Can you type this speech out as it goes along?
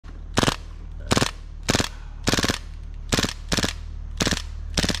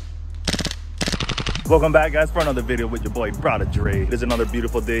Welcome back, guys, for another video with your boy Brother Dre. It is another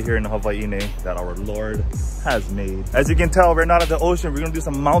beautiful day here in Hawaii that our Lord has made. As you can tell, we're not at the ocean. We're gonna do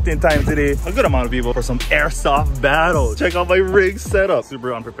some mountain time today. A good amount of people for some airsoft battle. Check out my rig setup.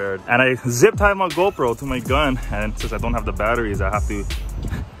 Super unprepared. And I zip tied my GoPro to my gun, and since I don't have the batteries, I have to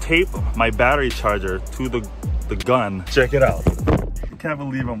tape my battery charger to the gun. Check it out. I can't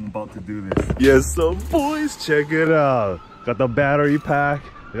believe I'm about to do this. Yes, so boys, check it out. Got the battery pack.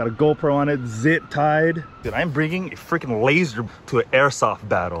 I got a GoPro on it, zip tied. Dude, I'm bringing a freaking laser to an airsoft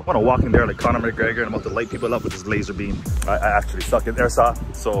battle. I'm gonna walk in there like Conor McGregor and I'm about to light people up with this laser beam. I actually suck at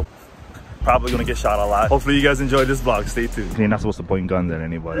airsoft, so probably gonna get shot a lot. Hopefully you guys enjoyed this vlog. Stay tuned. You're not supposed to point guns at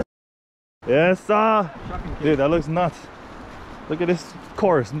anybody. Yes, dude, that looks nuts. Look at this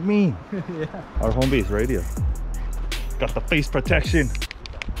course, mean. Yeah. Our home base right here. Got the face protection.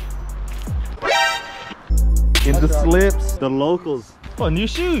 In the slips, the locals. Oh, new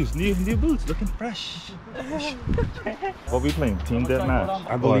shoes, new boots, looking fresh. What we playing? Team Deathmatch?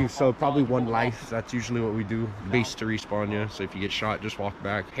 I believe so. Probably one life. That's usually what we do. Base to respawn you. So if you get shot, just walk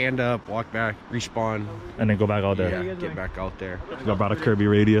back. Hand up, walk back, respawn. And then go back out there. Yeah, get back out there. Got brought a Kirby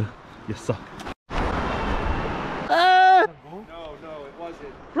radio. Yes, sir. No, it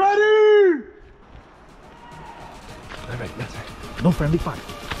wasn't. Ready! That's right. No friendly fire.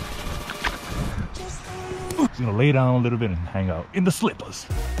 He's gonna lay down a little bit and hang out in the slippers.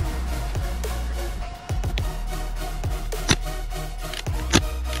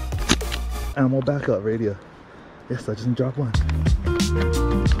 Animal backup radio. Yes, I just dropped one.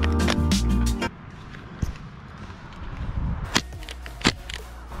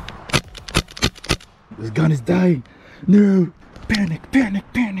 This gun is dying. No! Panic, panic,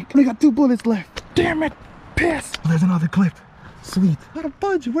 panic. I got 2 bullets left. Damn it! Piss! There's another clip. Sweet. Not a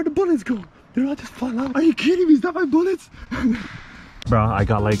bunch. Where'd the bullets go? Did I just fall out? Are you kidding me? Is that my bullets? Bro, I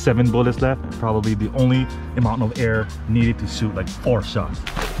got like 7 bullets left. Probably the only amount of air needed to shoot like 4 shots.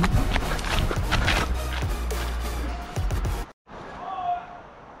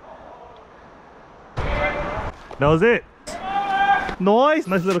 That was it. Nice.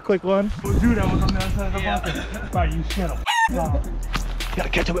 Nice little quick one. Oh, dude, that was on the other side of the bunker. Bro, you shut up. Gotta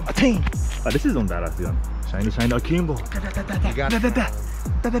catch up with my team. Oh, this is on badass gun. Shiny, shiny akimbo. You got it.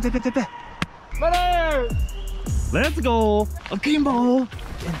 Let's go! Akimbo!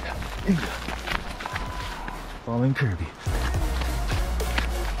 Following Kirby.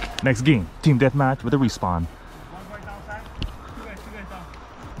 Next game, team deathmatch with a respawn.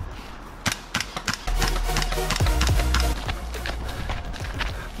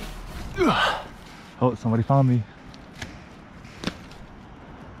 Oh, somebody found me.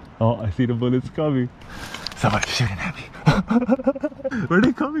 Oh, I see the bullets coming. Somebody's shooting at me. Where are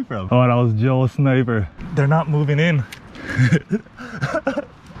they coming from? Oh, that was Joe's sniper. They're not moving in.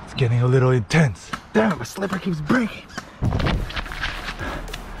 It's getting a little intense. Damn it, my slipper keeps breaking.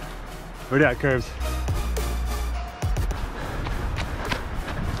 Where they at, Curves?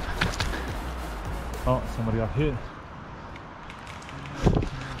 Oh, somebody got hit.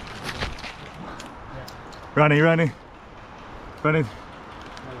 Running.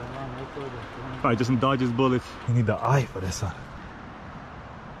 Alright, just dodge his bullets. You need the eye for this one.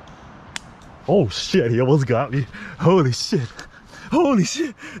 Oh shit, he almost got me. Holy shit. Holy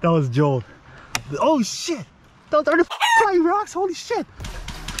shit. That was Joel. Oh shit. Those are the flying rocks. Holy shit.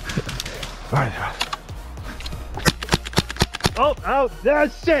 Alright. Oh, out.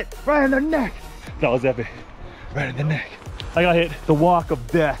 That shit. Right in the neck. That was epic. Right in the neck. I got hit. The walk of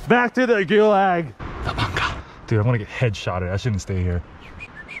death. Back to the gulag. The bunker. Dude, I'm gonna get headshotted. I shouldn't stay here.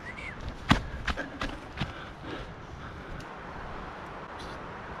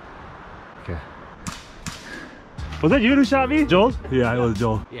 Okay. Was that you who shot me? Joel? Yeah, it was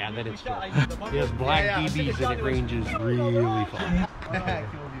Joel. Yeah, that is Joel. He has black DBs and it ranges really far.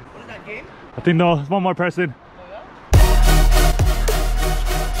 What is that game? I think no, it's one more person.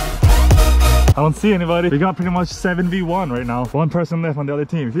 I don't see anybody. We got pretty much 7v1 right now. 1 person left on the other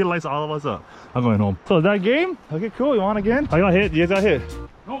team. If he lights all of us up, I'm going home. So is that game? Okay, cool. You want again? I got hit. You guys got hit.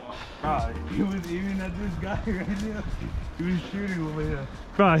 Nope. He was aiming at this guy right now. He was shooting over here.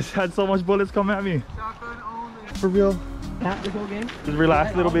 Bro, I had so much bullets coming at me. Shotgun only. For real. Tap this whole game? Just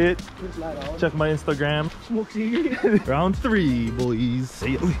relax a little bit. Check my Instagram. Smoke cigarette. Round 3, boys.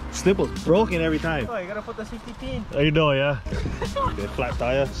 Hey, snipples broken every time. Oh, you gotta put the safety pin. How you doing, yeah? Good flat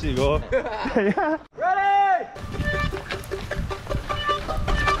tire. See you go. Yeah. Ready!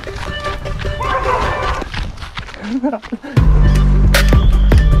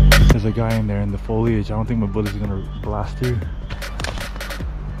 There's a guy in there in the foliage. I don't think my bullet's gonna blast through.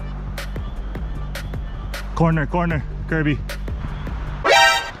 Corner, Kirby.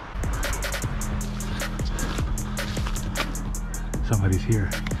 Somebody's here.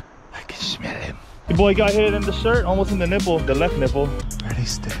 I can smell him. The boy got hit in the shirt, almost in the nipple, the left nipple. Where they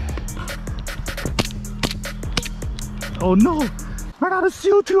stay? Oh no! We're not a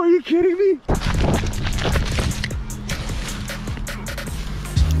SEAL too, are you kidding me?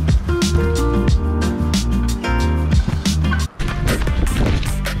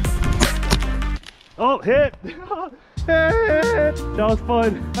 Oh, hit! Hit! That was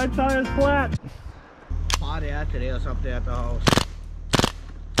fun. My tire's flat. Party out today or something at the house.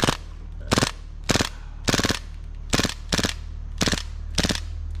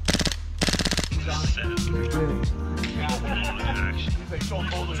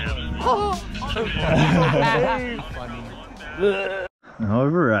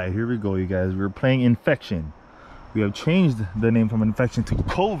 Alright, here we go, you guys. We're playing Infection. We have changed the name from Infection to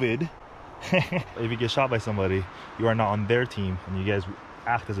COVID. If you get shot by somebody, you are not on their team, and you guys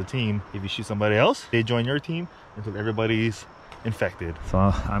act as a team. If you shoot somebody else, they join your team until everybody's infected. So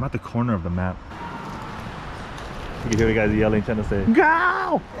I'm at the corner of the map. You can hear the guys yelling, trying to say,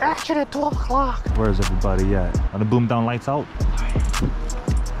 "Go! Action at 12 o'clock!" Where's everybody at? On the boom down, lights out.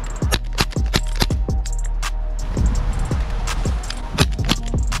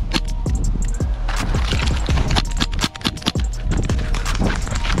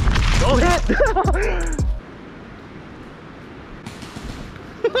 Oh, hit!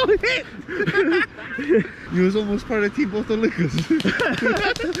 Oh, hit! You was almost part of Team Botolikas.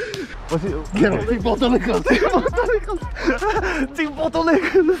 What's it? Team Botolikas! Team Botolikas! Team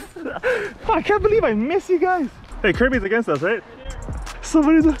Botolikas! I can't believe I missed you guys. Hey, Kirby's against us, right?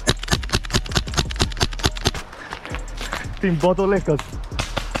 Somebody's Team Botolikas.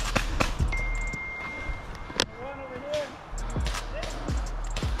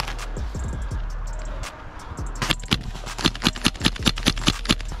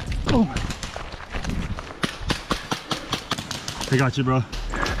 Oh. I got you, bro.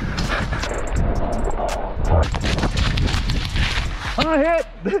 I hit!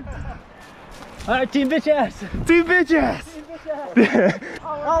 Alright, team bitch ass! Team bitch ass! Team bitch ass!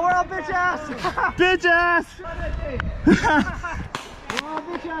 Oh, we're all bitch ass! Bitch ass! We're all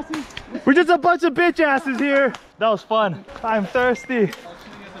bitch asses! We're just a bunch of bitch asses here. That was fun. I'm thirsty.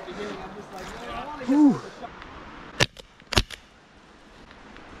 Whew.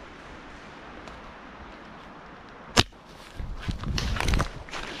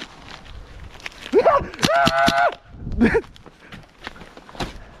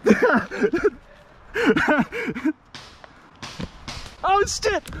 Oh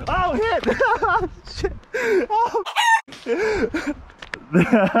shit! Oh hit! Oh shit! Oh.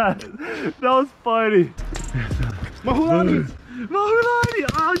 That was funny. Mahulani! Mahulani!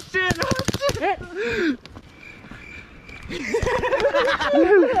 Oh shit! Oh shit!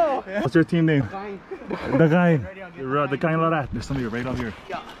 What's your team name? The guy. The guy like that. There's somebody right up here.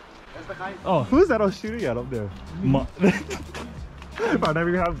 Yeah. That's the guy. Oh, who's that I was shooting at up there? I never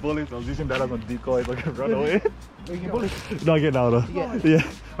even have bullets. I was using that as a decoy so I can run away. No, I get now though. Yeah.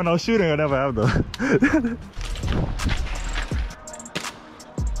 When I was shooting, I never have though.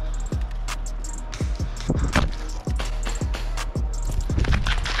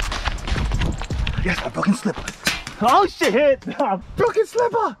 Yes, a broken slipper. Oh shit, hit! Broken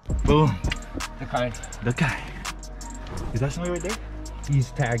slipper! Boom. The guy. The guy. Is that somebody right there?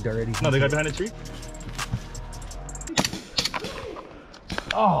 He's tagged already. No, the guy behind the tree?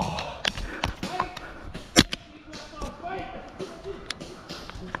 Oh.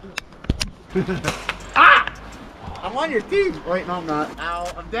 Ah! I'm on your team. Wait, no, I'm not.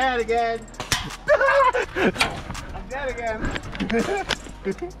 Ow, I'm dead again. I'm dead again.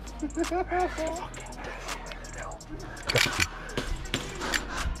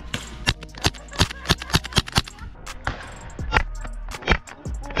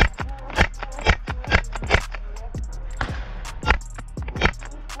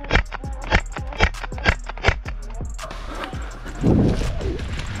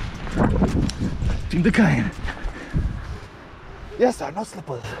 Team the kind. Yes, sir, no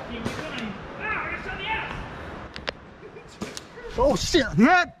slippers. Oh shit! Hit! Oh,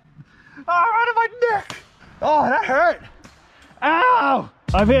 right in my neck! Oh, that hurt! Ow!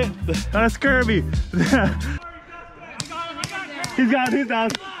 I'm hit. That's Kirby. He's down. He's down. He's down.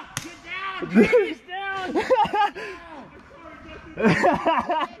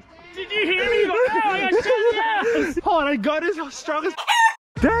 Did you hear me? Oh, I got shot down. Oh, and I got his strongest.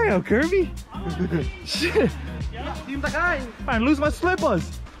 Damn, Kirby. Shit. Team the guy. I lose my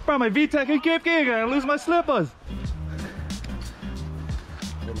slippers. Bro, my VTech and keep getting I lose my slippers.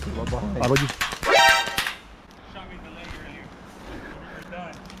 How about you? Shot me in the leg earlier. We're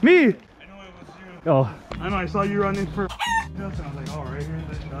done. Me? I know it was you. Oh. I know, I saw you running for Justin. I was like, oh, right here's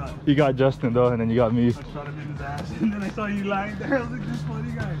that shot. You got Justin though, and then you got me. I shot him in his ass, and then I saw you lying there. I was like, this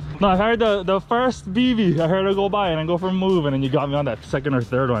funny guy. No, I heard the first BB. I heard her go by and then go for a move, and then you got me on that second or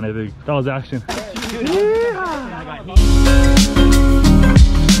third one, I think. That was action.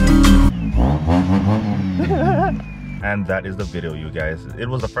 And that is the video, you guys. It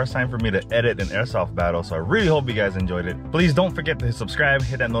was the first time for me to edit an airsoft battle, so I really hope you guys enjoyed it. Please don't forget to subscribe,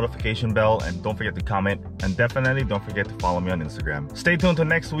 hit that notification bell, and don't forget to comment. And definitely don't forget to follow me on Instagram. Stay tuned till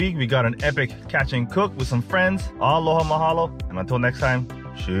next week. We got an epic catch and cook with some friends. Aloha mahalo. And until next time,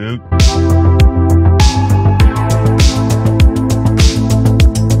 shoot.